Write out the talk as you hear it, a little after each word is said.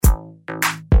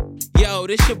Yo,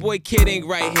 this your boy Kidding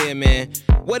right here, man.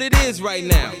 What it is right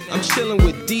now, I'm chilling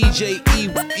with DJ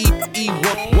E1.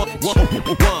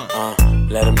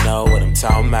 Let him know what I'm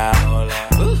talking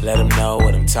about. Let him know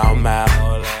what I'm talking about.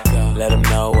 Let him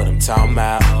know what I'm talking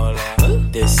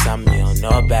about. This something you don't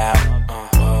know about.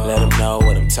 Let him know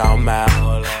what I'm talking about.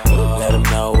 Let him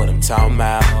know what I'm talking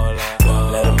about.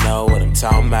 Let him know what I'm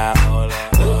talking about.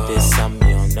 This something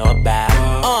you don't know about.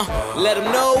 Let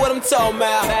them know what I'm talking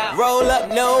about. Roll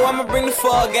up, no, I'ma bring the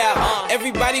fog out.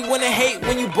 Everybody wanna hate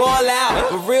when you ball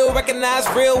out, but real recognize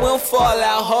real, we don't fall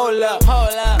out. Hold up,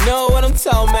 know what I'm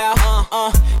talking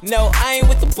about. No, I ain't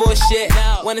with the bullshit.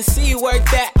 Wanna see you work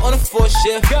that on a full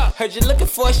shift. Heard you looking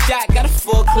for a shot, got a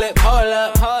full clip. Hold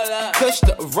up, push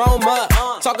the aroma.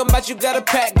 Talking about you got a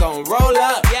pack, gon' roll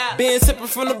up. Been sipping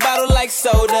from the bottle like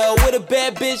soda, with a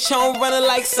bad bitch home running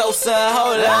like Sosa.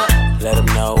 Hold up. Let him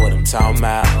know what I'm talking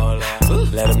about.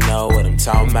 Let him know what I'm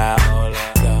talking about.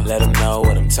 Let him know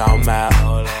what I'm talking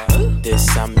about. This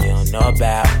something you don't know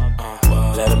about.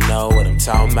 Let him know what I'm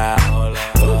talking about.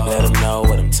 Let him know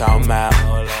what I'm talking about.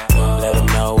 Let him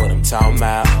know what I'm talking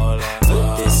about.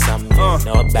 This something you don't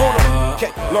know about.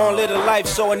 Okay, long live the life,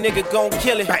 so a nigga gon'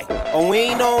 kill it. Oh, we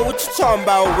ain't know what you talking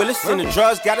about, Willis. And the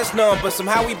drugs got us numb, but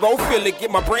somehow we both feel it.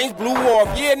 Get my brains blew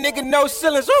off. Yeah, nigga, no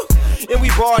ceilings. Ooh. And we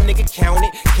ball, nigga, count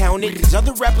it. These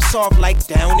other rappers soft like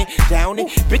down it.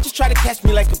 Bitches try to catch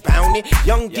me like a bounty.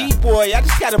 Young D-boy, I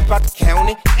just got about to count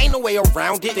it. Ain't no way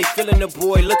around it. They feeling the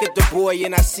boy, look at the boy,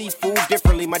 and I see food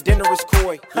differently. My dinner is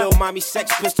coy. Lil' mommy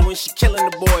sex pistol and she killing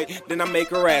the boy. Then I make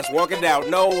her ass walk it out.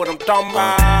 Know what I'm talking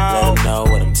about? Let him know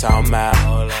what I'm talking about.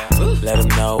 Let him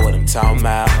know what I'm talking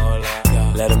about.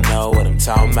 Let him know what I'm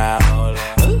talking about.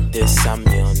 This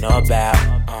something you don't know about.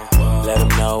 Let him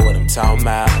know what I'm talking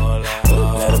about.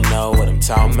 Let him know what I'm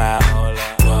talking about.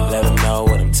 Let him know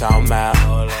what I'm talking about.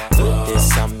 This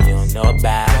something you don't know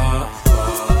about.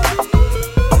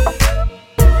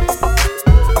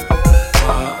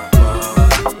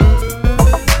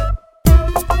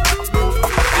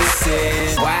 I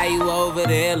said, why you over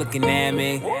there looking at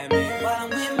me? While I'm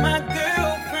with my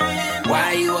girlfriend.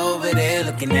 Why you over there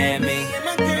looking at me?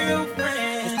 My girlfriend.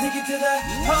 Let's take it to the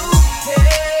hotel.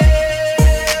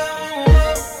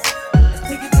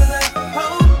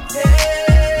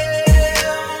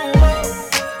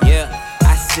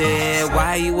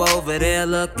 Why you over there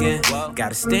looking?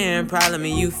 Got a staring problem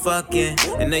and you fucking.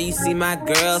 And now you see my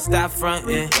girl, stop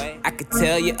fronting. I could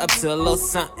tell you up to a little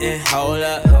something. Hold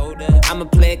up, I'ma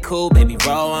play it cool, baby,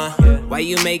 roll on. Why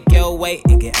you make your way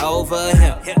and get over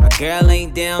here? My girl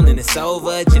ain't down and it's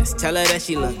over. Just tell her that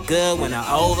she look good when I'm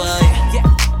over.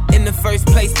 In the first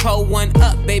place, pull one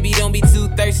up, baby, don't be too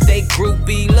thirsty.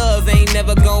 Groupie love ain't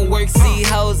never gon' work. See,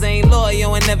 hoes ain't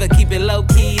loyal and never keep it low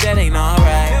key, that ain't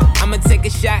alright. I'ma take a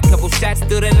shot, couple shots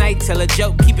through the night. Tell a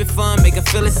joke, keep it fun, make her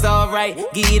feel it's alright.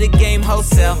 Give you the game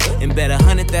wholesale, and bet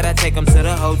 100 that I take them to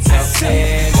the hotel.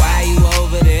 Said, why you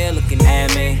over there looking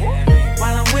at me?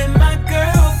 While I'm with my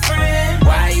girlfriend.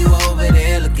 Why you over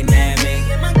there looking at me?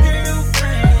 My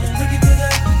girlfriend. Let's take it to the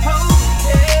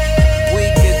hotel. We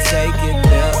could take it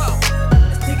there.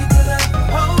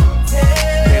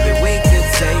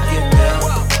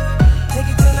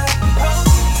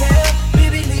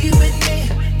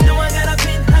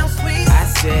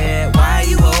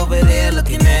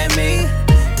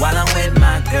 While I'm with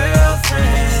my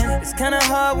girlfriend. It's kinda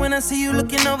hard when I see you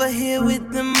looking over here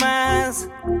with them eyes.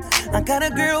 I got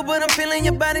a girl, but I'm feeling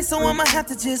your body, so I'ma have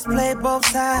to just play both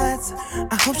sides.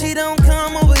 I hope she don't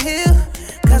come over here,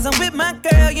 cause I'm with my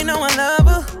girl, you know I love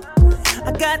her.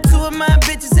 I got two of my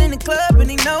bitches in the club, and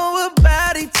they know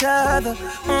about each other.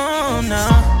 Oh no.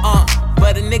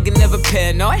 But a nigga never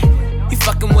paranoid. You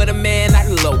fucking with a man, not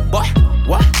a little boy.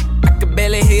 What? I could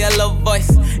barely hear a little voice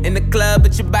in the club,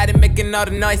 but your body making all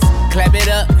the noise. Clap it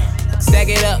up, stack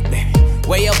it up,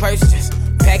 weigh your purse, just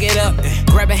pack it up.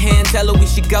 Grab a hand, tell her we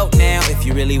should go now. If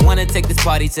you really wanna take this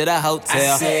party to the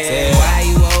hotel. I said, why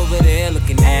you over there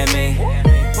looking at me?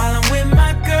 While I'm with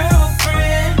my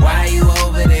girlfriend. Why you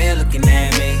over there looking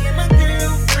at me? My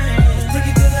girlfriend. Let's take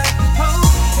it to the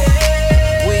hotel.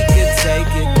 We could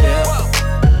take it there.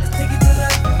 Let's take it to the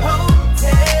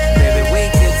hotel. Baby, we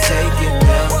could take it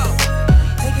there.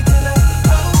 Take it to the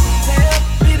hotel.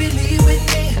 Baby, leave with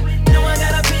me. Know I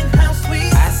got a penthouse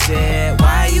suite. I said,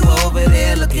 why you over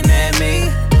there looking at me?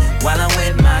 While I'm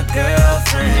with my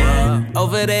girlfriend.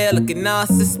 Over there looking all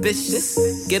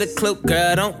suspicious. Get a clue,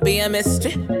 girl, don't be a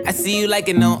mystery. I see you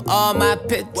liking on all my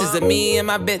pictures of me and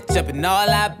my bitch up in all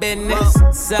our business.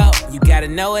 So, you gotta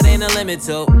know it ain't a limit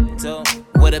to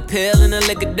what a pill and a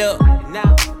liquor do.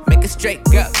 Make a straight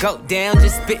girl go down,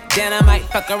 just spit down. I might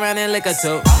fuck around and lick her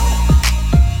too.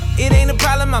 It ain't a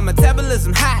problem, my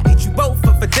metabolism high. Eat you both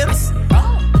for dinner.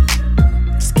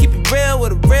 Just keep it real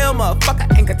with a real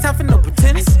motherfucker. Ain't got time for no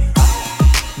pretense.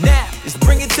 Now, just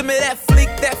bring it to me, that freak,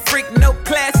 no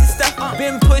classy stuff.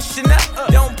 Been pushing up,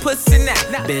 don't pussy now.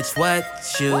 Bitch, what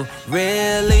you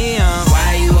really on?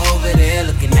 Why you over there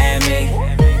looking at me?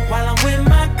 While I'm with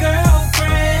my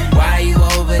girlfriend. Why you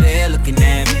over there looking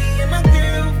at me? Me and my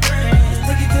girlfriend. Let's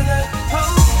take it to the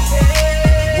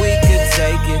hotel. We could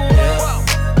take it there.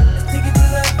 Let's take it to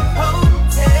the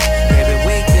hotel. Baby,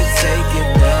 we could take it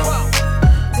there.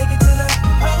 Take it to the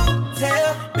hotel.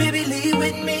 Baby, leave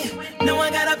with me. No, I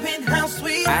got a penthouse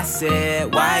suite. I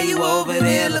said, why you over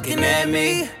there looking at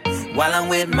me? While I'm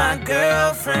with my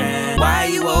girlfriend. Why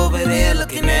you over there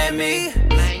looking at me?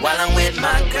 While I'm with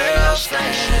my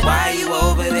girlfriend. Why you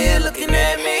over there looking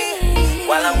at me?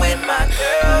 While I'm with my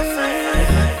girlfriend.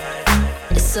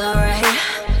 It's alright,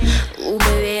 ooh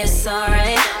baby, it's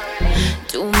alright.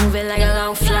 Do move it like a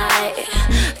long flight.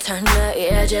 Turn the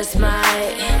air just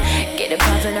might. Get it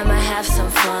poppin', I'ma have some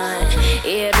fun.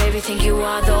 Yeah, baby, think you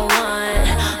are the one.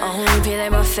 Only play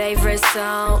like my favorite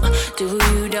song. Do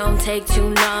you don't take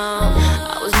too long.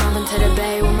 I was mobbing to the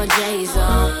bay with my J's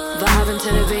on. Vibing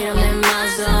to the beat, I'm in my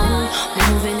zone.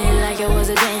 Moving it like it was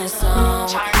a dance song.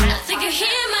 I think you hear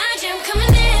my gym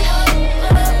coming in.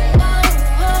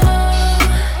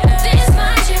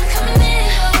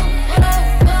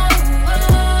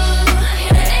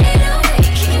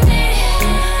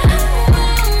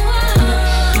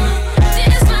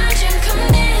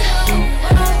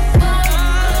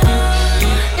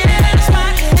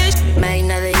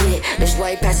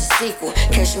 Past the sequel.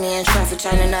 Catch me in traffic,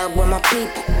 turning up with my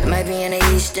people. Maybe in the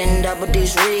east end up with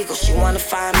these Regals. She wanna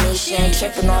find me, she ain't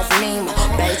tripping off Nemo.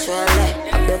 Bay to LA,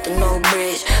 I built a new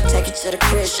bridge. Take it to the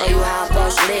crib, show you how I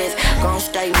boss live. Gon'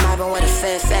 stay mobbing with a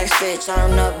fat facts fit.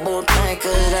 Turn up bull thing,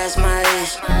 cause that's my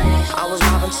ish. I was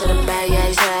mobbing to the Bay, yeah,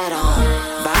 he's hat on.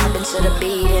 Vibing to the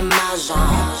beat in my zone.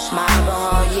 Mobbing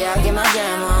hard, yeah, I get my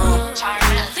jam on.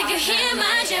 I think you hear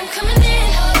my jam coming in.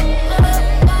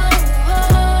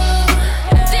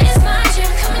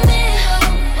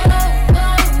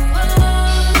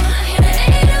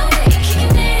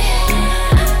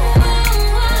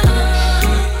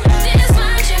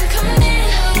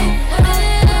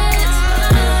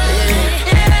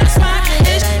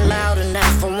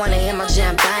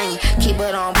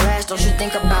 Don't you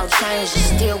think about change?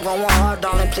 It's still going hard,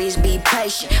 darling, please be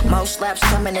patient. Most slaps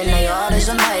coming and they all is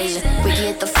amazing. We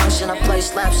get the function, I play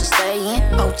slaps and stay in.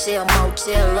 Hotel,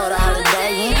 motel, love the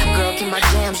holiday in. Girl, keep my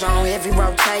jams on every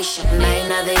rotation. Ain't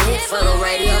another hit for the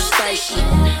radio station.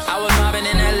 I was mobbing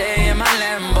in LA in my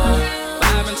Lambo.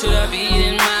 Vibing to the beat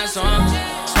in my song.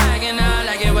 Swagging out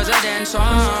like it was a dance song. I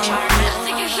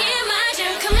think you hear my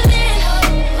jam coming in.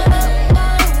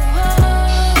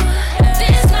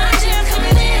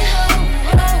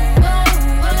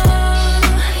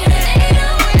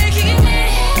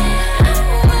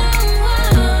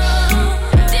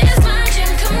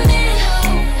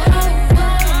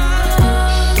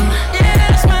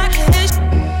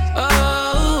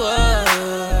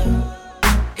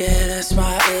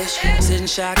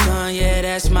 Shotgun, yeah,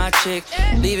 that's my chick.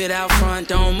 Leave it out front,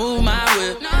 don't move my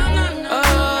whip.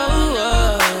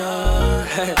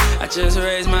 I just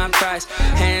raised my price.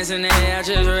 Hands in the air, I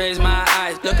just raised my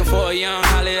eyes. Looking for a young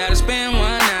Holly that'll spend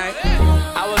one night.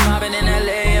 I was mobbing in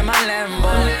LA in my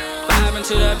Lambo. Vibing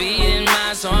to the beat in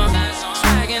my song.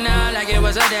 Swagging out like it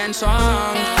was a dance song.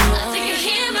 I think you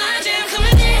hear my jam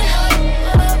coming in.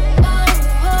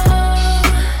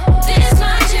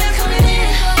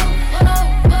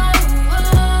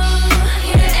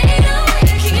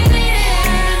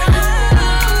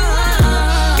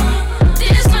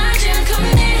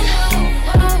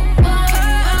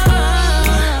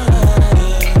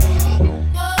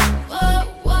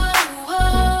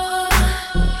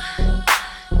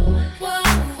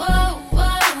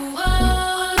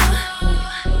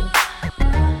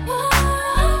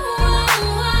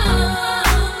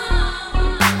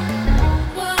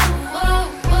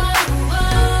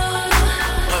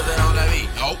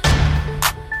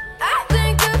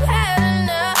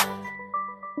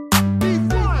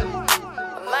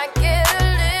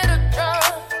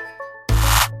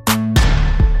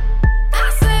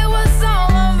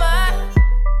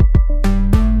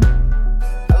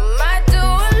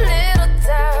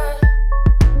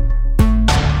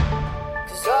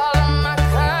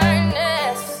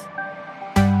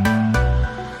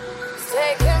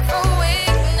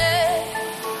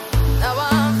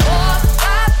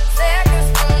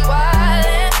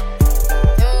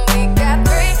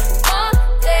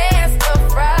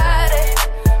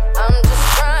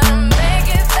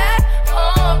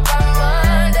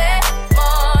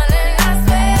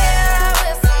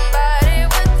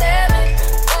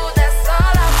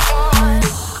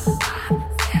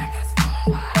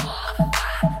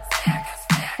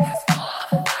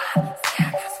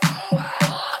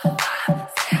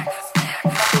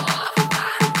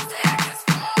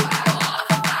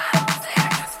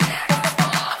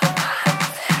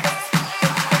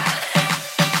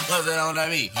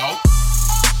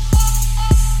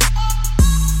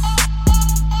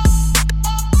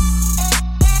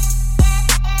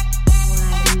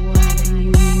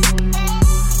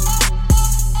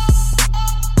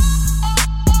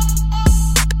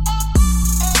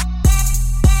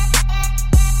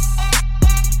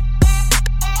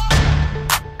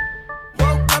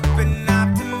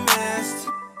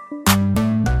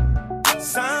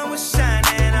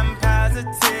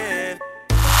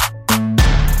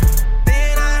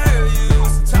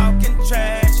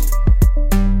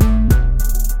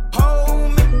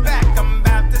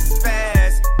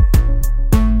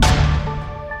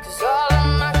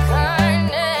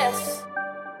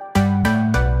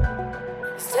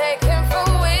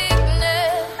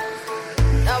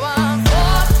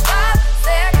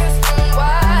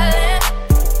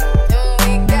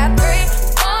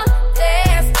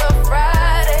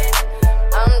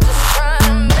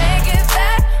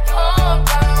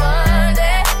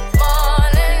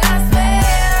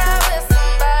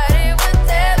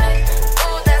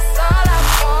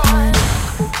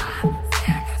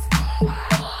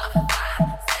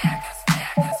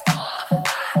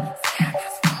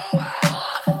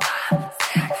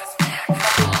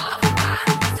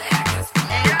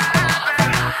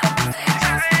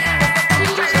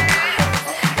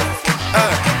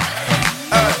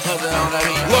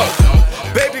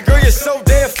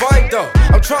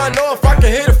 trying to know if I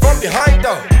can hit it from behind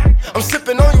though. I'm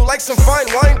sipping on you like some fine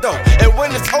wine though. And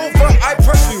when it's over, I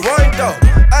press rewind though.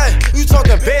 Ay, you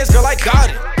talking bands, girl, I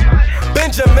got it.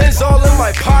 Benjamin's all in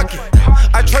my pocket.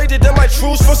 I traded in my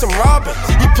truths for some robbers.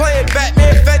 He playing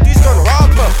Batman, Fetty's gonna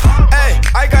rob him. Ay,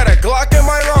 I got a Glock in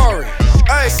my Rari.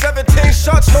 Ay, 17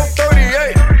 shots, no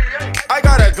 38. I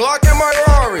got a Glock in my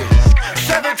Rari.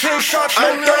 17 shots,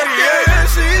 no 38. Yeah,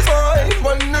 she's mine.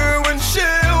 Wonder when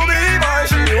she'll be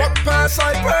mine. She walk past,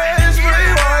 I praise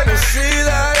rewind and see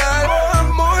that one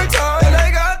more time. And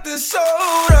I got this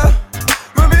soda.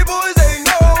 Remy boys, they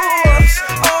know us.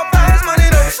 All fast money,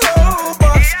 no slow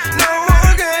bucks. No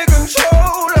one can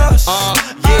control us.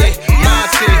 Yeah, my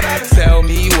tick. Tell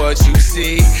me what you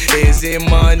see. Is it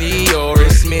money or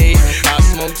it's me? I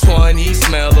smoke 20,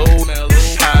 smell old.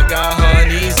 I got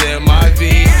honeys in my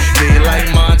V. They like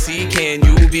Monty, can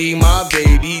you be my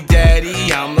baby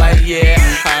daddy? I'm like, yeah.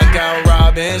 I got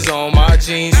robins on my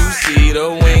jeans. You see the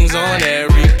wings on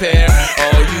every pair.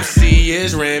 All you see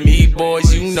is Remy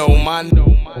boys. You know my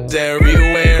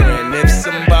everywhere. And if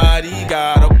somebody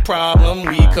got a problem,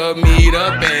 we could meet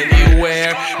up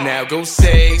anywhere. Now go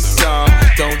say some.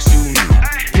 Don't you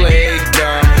play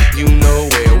dumb? You know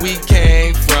where we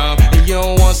came from. And you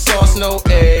don't want sauce, no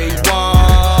A1.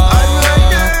 I'm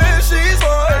like, yeah, she's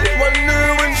mine.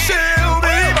 Wonder when she'll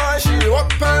be mine. She walk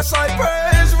past, I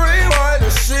press rewind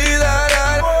and see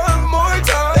that one more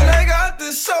time. And I got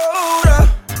this soda.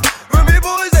 Remy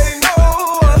boys, they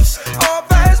know us. All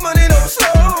fast money, no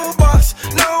slow bucks.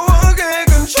 No one can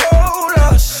control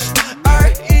us.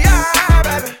 Ay, yeah,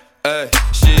 baby. Ay,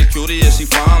 she a cutie, yeah, she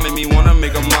fine. Make me wanna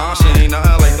make her mine. She ain't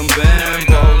nothing like them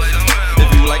bambos.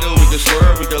 If you like her, we can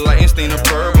swerve. We can light and stain a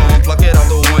purple and pluck it out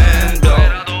the window.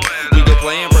 We can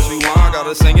play and press rewind. Got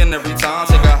her singing every time.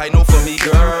 Take a high note for me,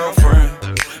 girlfriend.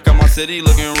 Got my city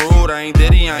looking rude. I ain't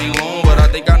Diddy, I ain't lone, but I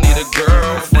think I need a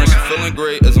girlfriend. She feeling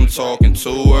great as I'm talking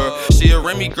to her. She a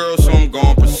Remy girl, so I'm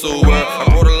gon' pursue her. I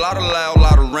brought a lot of loud,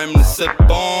 lot of Rem to sip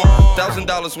on.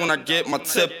 $1,000 when I get my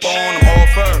tip on. I'm all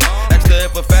for her. Asked her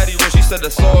if a fatty rich, she said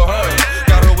that's all her.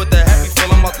 Got her with the happy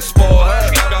feel, I'm about to spoil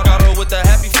her. Got her with the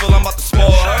happy feel, I'm about to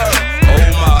spoil her.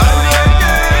 Oh my.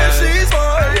 Yeah, she's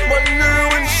mine. Wonder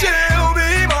when she'll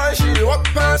be mine. She walk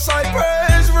past, I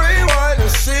press rewind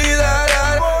and see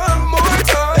that one more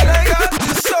time. And I got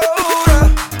this soda.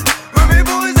 Remy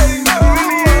boys, they know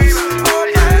us. All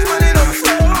fast money, no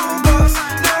slow bucks.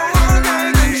 No one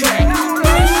can control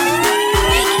us.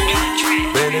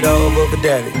 Bend it over for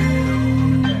daddy.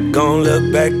 Gon' look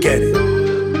back at it.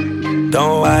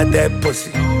 Don't hide that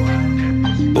pussy.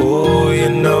 Ooh, you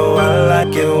know I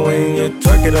like it when you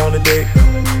twerk it on the dick.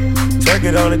 Twerk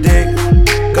it on the dick.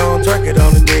 Gon' twerk it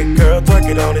on the dick, girl. Twerk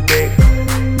it on the dick.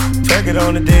 Twerk it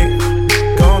on the dick.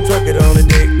 Gon' twerk it on the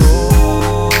dick.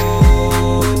 Ooh,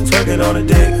 twerk it on the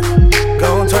dick.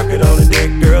 Gon' twerk it on the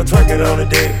dick, girl. Twerk it on the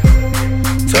dick.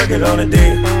 Twerk it on the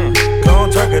dick. Gon'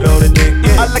 twerk it on the dick.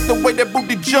 Yeah. I like the way that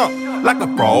booty jump like a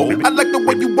pro. I like the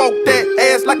way you walk that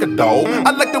ass like a dog. I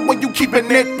like the way you keepin'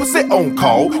 that pussy on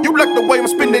call. You like the way I'm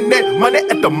spending that money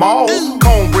at the mall.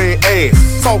 Cornbread ass,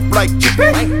 soft like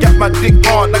chicken. Got my dick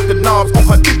hard like the knobs on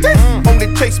her titty. Only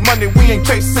chase money, we ain't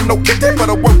chasing no kitty. But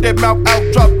I work that mouth out,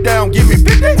 drop down, give me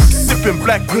 50. Sippin'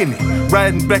 black Henny,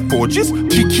 riding black gorgeous.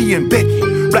 Kiki and Becky,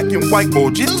 black and white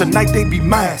gorgeous. Tonight they be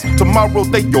mine, tomorrow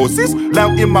they yours.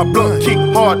 Loud in my blood, kick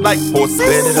hard like horses.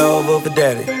 Bend it over for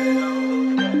daddy.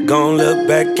 Gon' look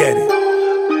back at it.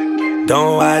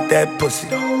 Don't hide that pussy.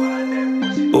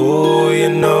 Ooh, you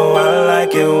know I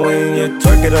like it when you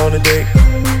twerk it on the dick.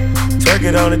 Twerk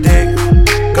it on the dick.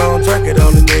 Gon' twerk it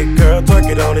on the dick, girl. Twerk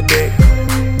it on the dick.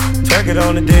 Twerk it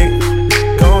on the dick.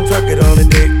 Gon' twerk it on the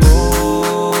dick.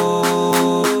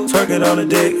 Ooh, twerk it on the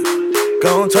dick.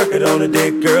 Gon' twerk it on the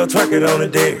dick, girl. Twerk it on the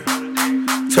dick.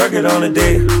 Twerk it on the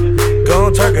dick.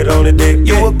 Gon' twerk it on the dick.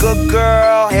 Yeah. You a good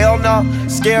girl, hell no.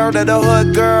 Scared of the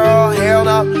hood, girl, hell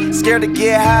no. Scared to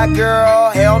get high, girl,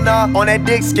 hell no. On that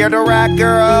dick, scared to ride,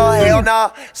 girl, hell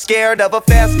no. Scared of a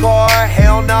fast car,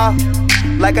 hell no.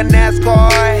 Like a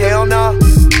NASCAR, hell no.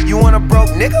 You want a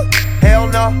broke nigga? Hell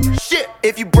no. Shit,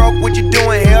 if you broke, what you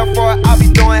doing here for? I'll be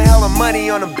throwing hella money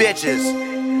on them bitches.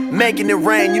 Making it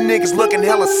rain, you niggas looking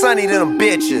hella sunny to them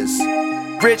bitches.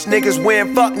 Rich niggas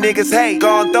win, fuck niggas hate.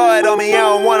 Gon' throw it on me, I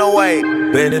don't wanna wait.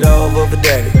 Bend it over for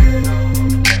daddy.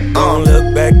 Don't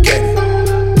look back at it.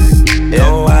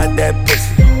 Don't hide that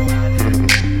pussy.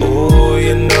 Ooh,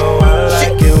 you know I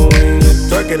like it when you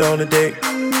twerk it on the dick.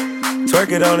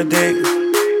 Twerk it on the dick.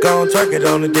 Gon' twerk it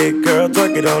on the dick, girl.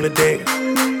 Twerk it on the dick.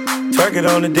 Twerk it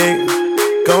on the dick.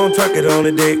 Gon' twerk it on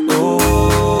the dick. Ooh,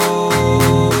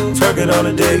 twerk it on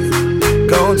the dick.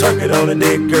 Gon' twerk it on the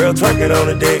dick, girl. Twerk it on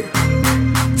the dick.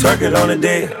 Twerk it on the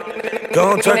dick.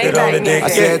 Gon' twerk it on the dick. I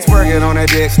said twerk it on the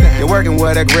dick. You're working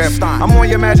with a grip. I'm on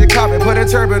your magic carpet, put a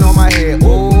turban on my head.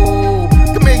 Ooh,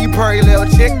 come here, you purry little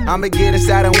chick. I'ma get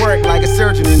inside and work like a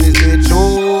surgeon in this bitch.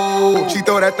 Ooh, she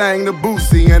throw that thing to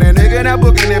Boosie and a nigga not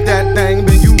booking if that thing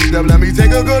been used up. Let me take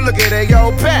a good look at it,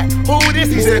 yo, Pat. Who this?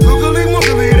 He said, googly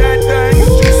moogly, that thing.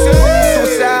 What you said?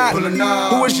 Suicide.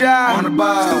 Who was shy? On the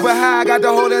bar. Stupid high, got the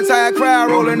whole entire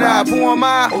crowd rolling out. Who am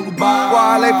I?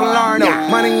 Wale Palermo.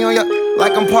 Money on your.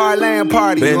 Like I'm parlaying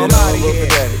party. Bend it over, look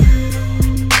at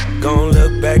it. Gon'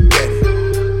 look back at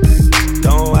it.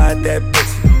 Don't hide that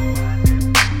pussy.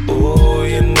 Ooh,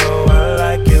 you know I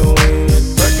like it when you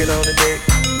twerk it on the dick.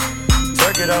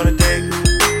 Twerk it on the dick.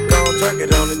 Gon' twerk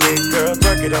it on the dick, girl.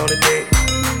 Twerk it on the dick.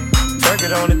 Twerk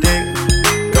it on the dick.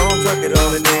 Gon' twerk it on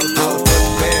the dick. Oh,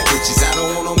 bad bitches, I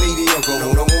don't want no mediocre.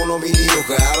 No, don't want no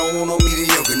mediocre. I don't want no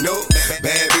mediocre. No,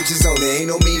 bad bitches on there, ain't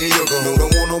no mediocre. No, don't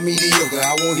want no mediocre.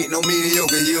 I won't hit no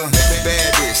mediocre. You a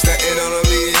bad bitch, stuntin' on a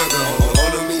mediocre. On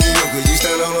a mediocre, you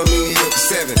stand on a mediocre.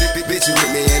 7 bitch you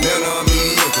with me and none of them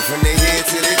mediocre. From their head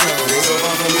to their toe, they so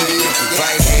on a mediocre.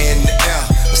 Right hand in the air,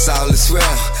 a solid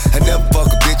swell. I never fuck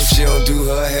a bitch if she don't do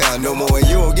her hair no more. And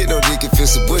you don't get no dick if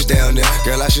it's a bush down there.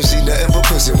 Girl, I should see nothing but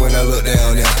pussy when I look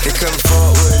down there. They come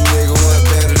forward with a nigga, what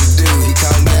better to do? He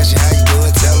call me, ask you how you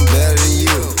doing, tell him better than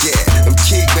you. Yeah, I'm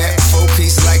kick back, 4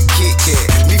 pieces like a Kit Kat.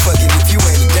 Me fucking if you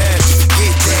ain't a dime, you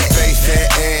forget that. Face fat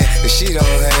ass, if she don't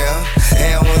have.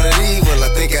 And one of these, well,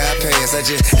 I think I pass. I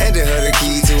just handed her the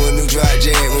key to a new dry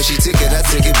jam. When she took it, I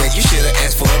took it back. You should've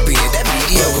asked for a beat. That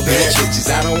mediocre bad bitches.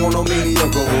 I don't want no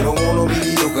mediocre. Who don't want no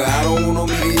mediocre? I don't want no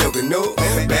mediocre. No,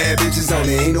 bad bitches on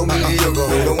there. Ain't no mediocre.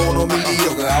 Who don't want no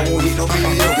mediocre? I won't hit no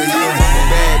mediocre. You a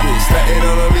bad bitch. Starting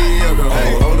on a mediocre.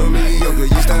 On a mediocre.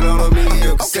 You stand on a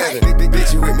mediocre. 7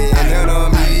 bitch you with me and none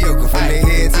of them mediocre. From their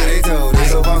head to their toe. They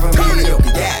so far from mediocre.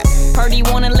 Yeah. Heard he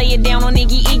wanna lay it down on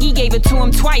Iggy. Iggy gave it to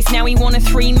him twice. Now he want a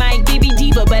 3 mic Gibby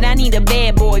Diva, but I need a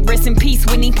bad boy. Rest in peace,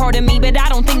 Whitney, part of me, but I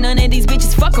don't think none of these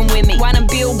bitches fucking with me. Why the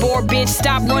billboard bitch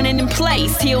stop running in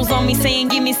place? Heels on me saying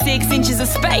give me 6 inches of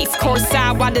space.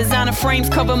 Courtside while designer frames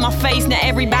cover my face. Now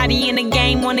everybody in the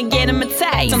game wanna get him a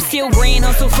taste. I'm still grand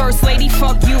hustle first lady.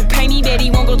 Fuck you, pay me, bet he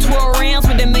won't go 12 rounds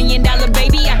with $1 million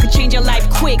baby. I could change your life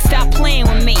quick. Stop playing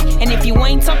with me. And if you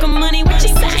ain't talking money, what you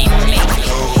saying with me?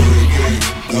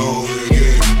 Go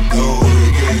again, go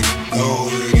again, go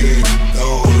again,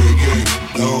 go again,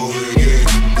 go again,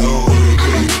 go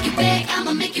again.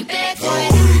 I'ma make you beg for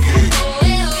it.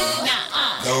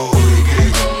 Go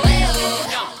again,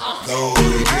 go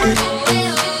again,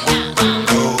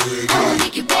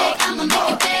 I'ma make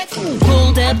you beg for it.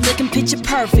 Pulled up looking picture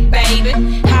perfect, baby.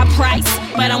 High price,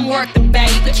 but I'm worth it,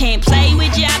 baby. Can't play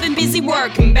with you, I've been busy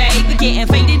working, baby. Getting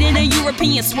faded in a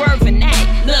European swerving, hey.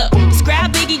 Look,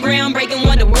 describe Iggy groundbreaking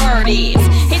what the word is.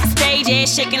 Hit the stage,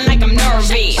 ass shaking like I'm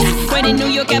nervous. When in New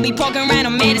York, I be poking around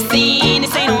on medicine.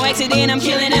 This ain't no accident, I'm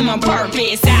killing him on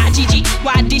purpose. GG,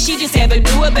 why did she just ever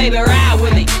do it, baby? Ride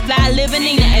with me. Fly living,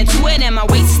 ain't nothing to it, and my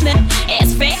waist slim.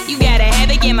 Ass fat, you gotta have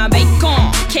it, get my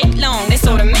bacon. Cake long, that's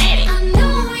automatic. I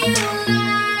know you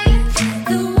like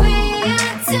the way I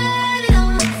turn it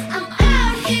on. I'm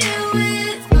out here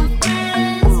with my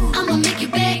friends. I'ma make you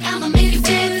beg, I'ma make you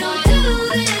beg. Do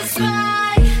this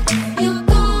right. You're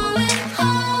going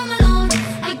home alone.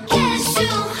 I guess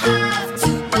you'll have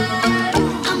to beg.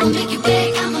 I'ma make you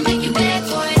beg, I'ma make you beg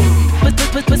for it.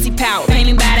 Pussy power, pay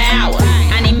me by the hour.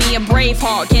 I need me a brave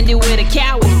heart, can't deal with a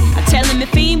coward. I tell him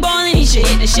if he ain't ballin', he should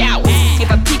hit the shower. If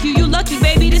I pick you, you lucky,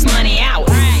 baby, this money ours.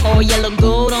 All yellow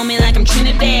gold on me like I'm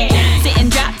Trinidad. Sitting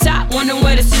drop top, wonder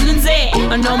where the ceiling's at.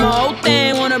 I know my old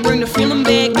thing, wanna bring the feeling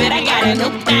back, but I got a new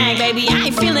thing, baby. I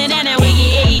ain't feeling that now.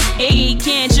 Iggy, Iggy,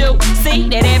 can't you see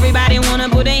that everybody wanna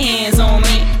put their hands on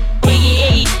me?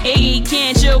 Iggy, Iggy,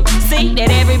 can't you see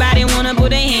that everybody wanna put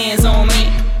their hands on me?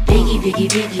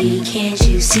 Biggie, can't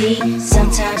you see?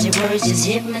 Sometimes your words just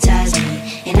hypnotize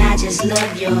me. And I just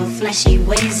love your flashy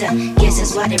ways. I guess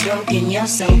that's why they're broken, you're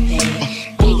so bad.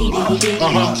 Biggie,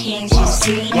 can't you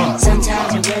see?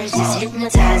 Sometimes your words just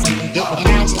hypnotize me. And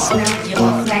I just love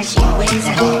your flashy ways.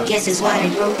 I guess that's why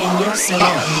they're broken, you're so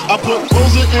bad. I put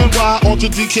Oza NY onto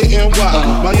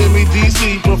DKNY. Miami,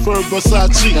 DC, prefer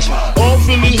Versace. All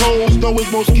Philly hoes know it's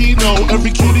Moschino.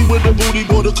 Every cutie with a booty,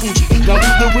 boy, the coochie. Now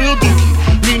who's the real dookie?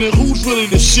 Meaning who's really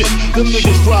the shit? Them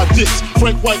niggas ride dicks.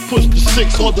 Frank White push the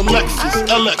 6 or the Lexus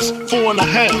LX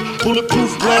 4.5.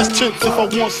 Bulletproof glass tints if I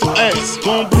want some ass.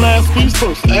 Gon' blast squeeze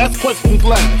first, ask questions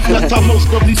last. That's how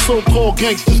most of these so-called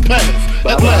gangsters pass.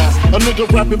 At last, a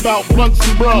nigga rapping about blunts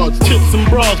and broads, tits and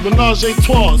bras, menage a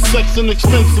trois, sex and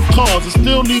expensive cars, and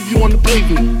still leave you on the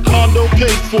pavement. Condo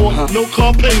paid for, no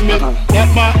car payment.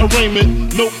 At my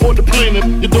arraignment, note for the plaintiff.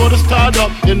 Your daughter's tied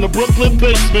up in the Brooklyn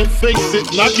basement. Face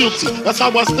it, not guilty. That's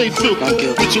how I stay filthy.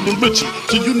 Richer than Richie,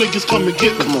 till you niggas come and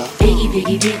get me. Biggie,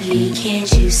 biggie, biggie,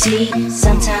 can't you see?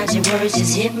 Sometimes your words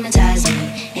just hypnotize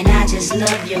me, and I just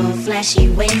love your flashy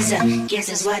ways. Guess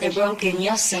that's why they're broken,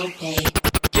 you're so paid.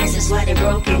 Guess that's why they're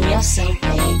broken, you're so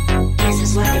paid. Guess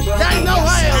that's why they're broken. That ain't no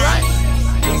way, right?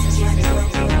 Guess that's why they're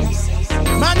broken, you're so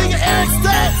paid. My nigga Eric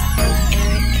Statz.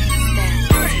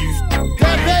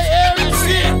 That Bay Area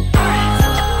shit.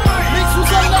 Mixed with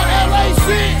some of that LA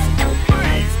shit.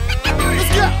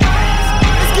 Let's go.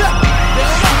 Let's go.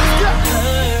 Let's go.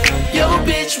 Yo,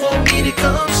 bitch want me to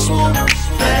come swoop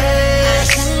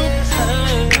fast.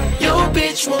 Yo,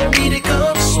 bitch want me to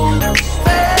come swoop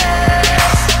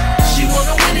fast. She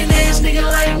wanna win an ass nigga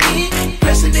like me.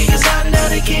 Pressing niggas out now,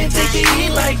 they can't take the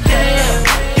heat like that.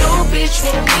 Yo, bitch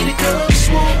want me to come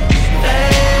swoop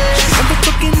fast. Never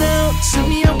fucking out, send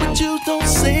me out with you, don't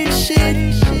say shit.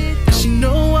 She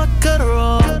know I cut her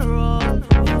off.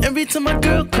 Every time my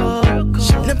girl call,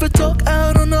 she never talk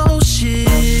out on the whole shit.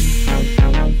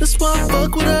 That's why I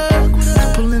fuck with her.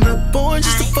 Just pulling up born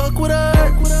just to fuck with her.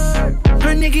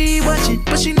 Her nigga he watching,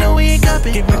 but she know he ain't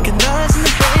copping. Get recognized in the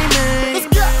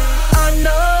payment. I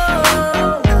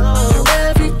know.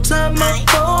 Every time my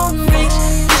phone rings,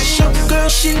 it's your girl,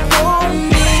 she want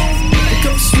me to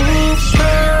come swoop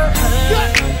her.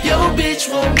 Yo, bitch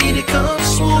want me to come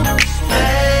swoop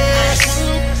fast.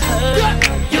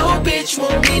 Yo, bitch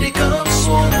want me to come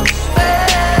swoop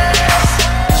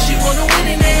fast. She wanna win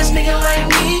an ass nigga like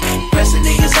me. Pressing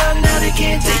niggas out now, they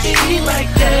can't take the heat like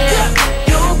that.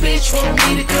 Yo, bitch want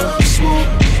me to come swoop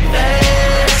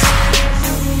fast.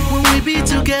 When we be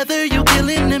together, you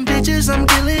killing them bitches, I'm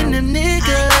killing them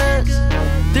niggas.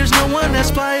 There's no one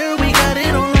that's fire, we got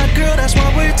it on lock, girl, that's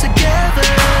why we're together.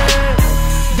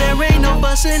 There ain't no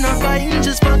bussin' or fighting,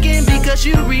 just fucking because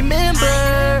you remember.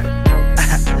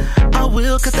 I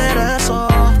will cut that ass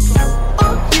off.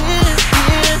 Oh yeah,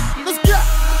 yeah. Let's go.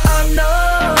 I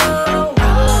know.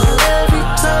 Every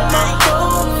time my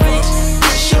phone rings,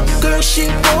 it's your girl, she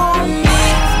want me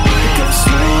to come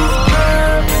swoop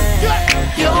her.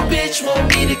 Yo, bitch want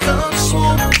me to come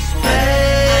swoop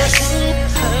fast.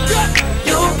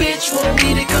 Yo, bitch want me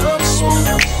to come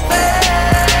swoop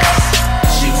fast.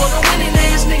 She wanna win an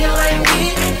ass nigga like me.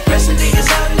 Pressing niggas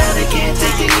out now, they can't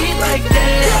take the heat like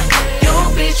that. Yo,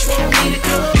 bitch want me to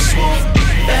come swoop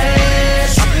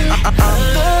fast. I'm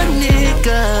the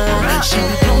nigga. She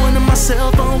be blowing on my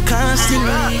cell phone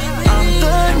constantly. I'm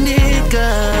the nigga.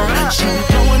 She be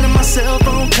blowing on my cell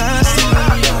phone constantly.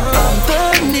 I'm the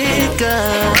nigga.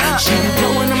 She be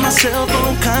blowing on my cell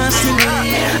phone constantly.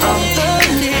 I'm the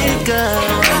nigga.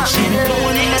 She be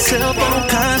blowing on my cell phone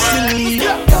constantly.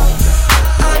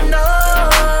 I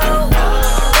know.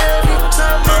 Every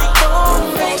time my phone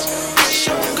rings, it's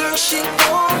your girl, she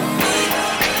want me.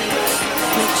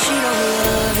 But she don't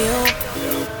love you.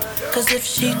 Cause if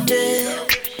she did,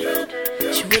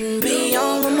 she wouldn't be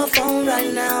on my phone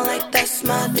right now like that's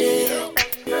my dick.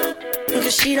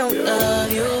 Cause she don't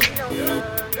love you.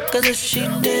 Cause if she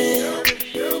did,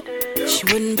 she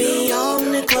wouldn't be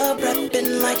on the club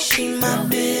rapping like she my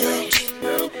bitch.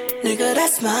 Nigga,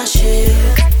 that's my shit.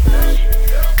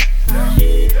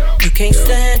 You can't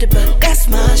stand it, but that's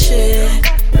my shit.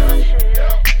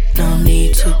 No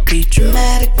need to be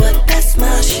dramatic, but that's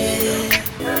my shit.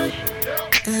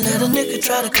 And let a nigga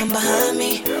try to come behind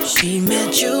me. She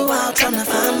met you out trying to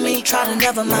find me. Try to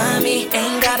never mind me.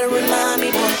 Ain't gotta remind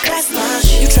me, boy, that's my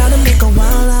shit. You try to make a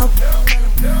wild out.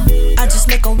 I just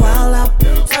make a wild out.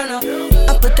 Turn up.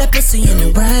 I put that pussy in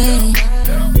the rain.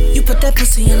 You put that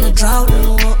pussy in the drought.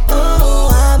 Oh,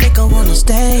 I make her wanna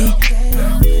stay.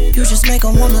 You just make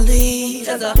her wanna leave.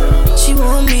 She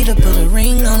want me to put a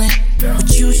ring on it. But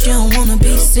you don't wanna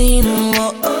be seen.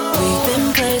 We've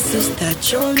been places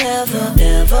that you'll never,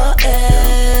 ever,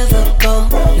 ever go.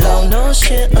 No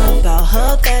shit about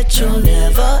her that you'll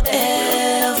never,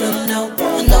 ever know.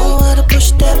 I know how to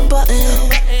push that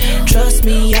button. Trust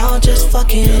me, y'all just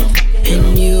fucking.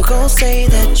 And you gon' say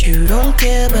that you don't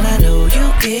care, but I know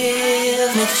you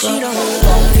give. If she don't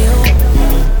love you,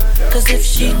 cause if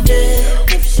she did,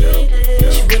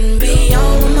 she wouldn't be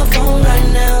on my phone right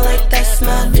now like that's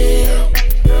my dick.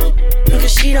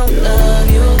 Cause she don't love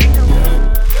you.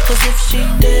 Cause if she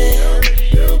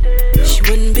did,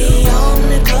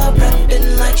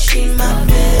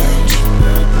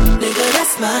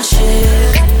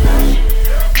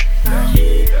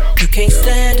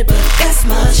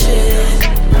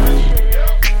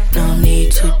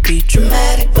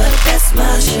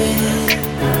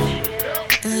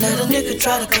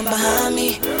 try to come behind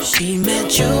me. She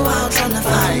met you out trying to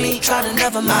find me. Try to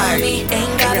never mind me.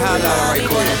 Ain't got to remind me.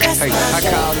 Hey, I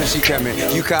call and she coming.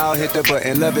 You call, hit the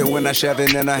button. Love it when I shove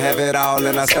it and I have it all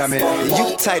in my stomach. You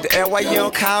the type to air, why you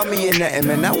don't call me or nothing,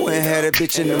 man? I wouldn't have that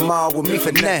bitch in the mall with me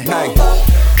for nothing.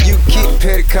 You keep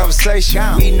petty conversation.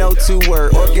 We know 2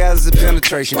 words, orgasms and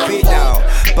penetration. Big dog,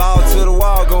 ball to the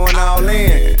wall, going all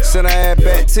in. Send her ass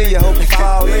back to you, hope you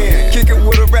fall in. Kick it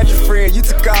with a ratchet friend. You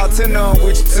took all 10 on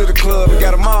with you to the club and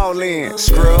got them all in.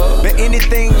 Scrub. But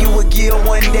anything you would give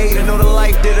one day to know the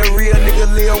life that a real nigga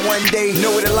live one day.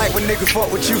 Know what it like when niggas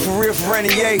fuck with you for real, for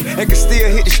running, yay. And can still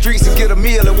hit the streets and get a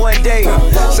meal in one day.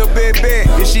 So bet,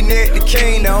 if she net the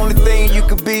king, the only thing you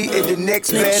could be is the next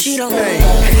best thing.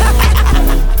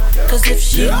 Cause if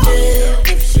she did,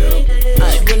 she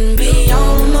wouldn't be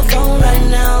on my phone right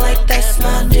now like that's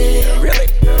my dick. Really?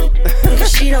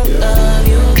 Cause she don't love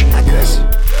you. I guess.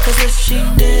 Cause if she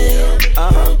did,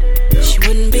 she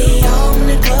wouldn't be on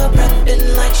the club rapping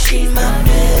like she my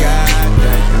bitch.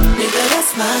 Nigga,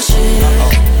 that's my shit.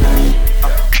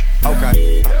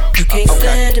 Okay. You can't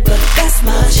stand it, but that's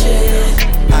my shit.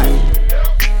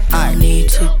 I need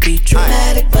to be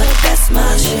dramatic, but that's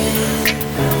my shit.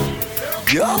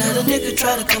 Let a nigga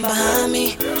try to come behind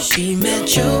me. She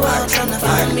met you out trying to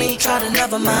find me. Try to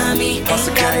never mind me. Ain't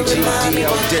gotta remind me,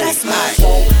 but that's my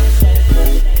shit.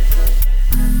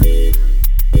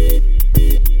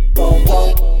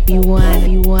 You won.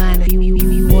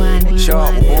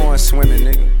 Sharp born swimming,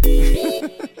 nigga.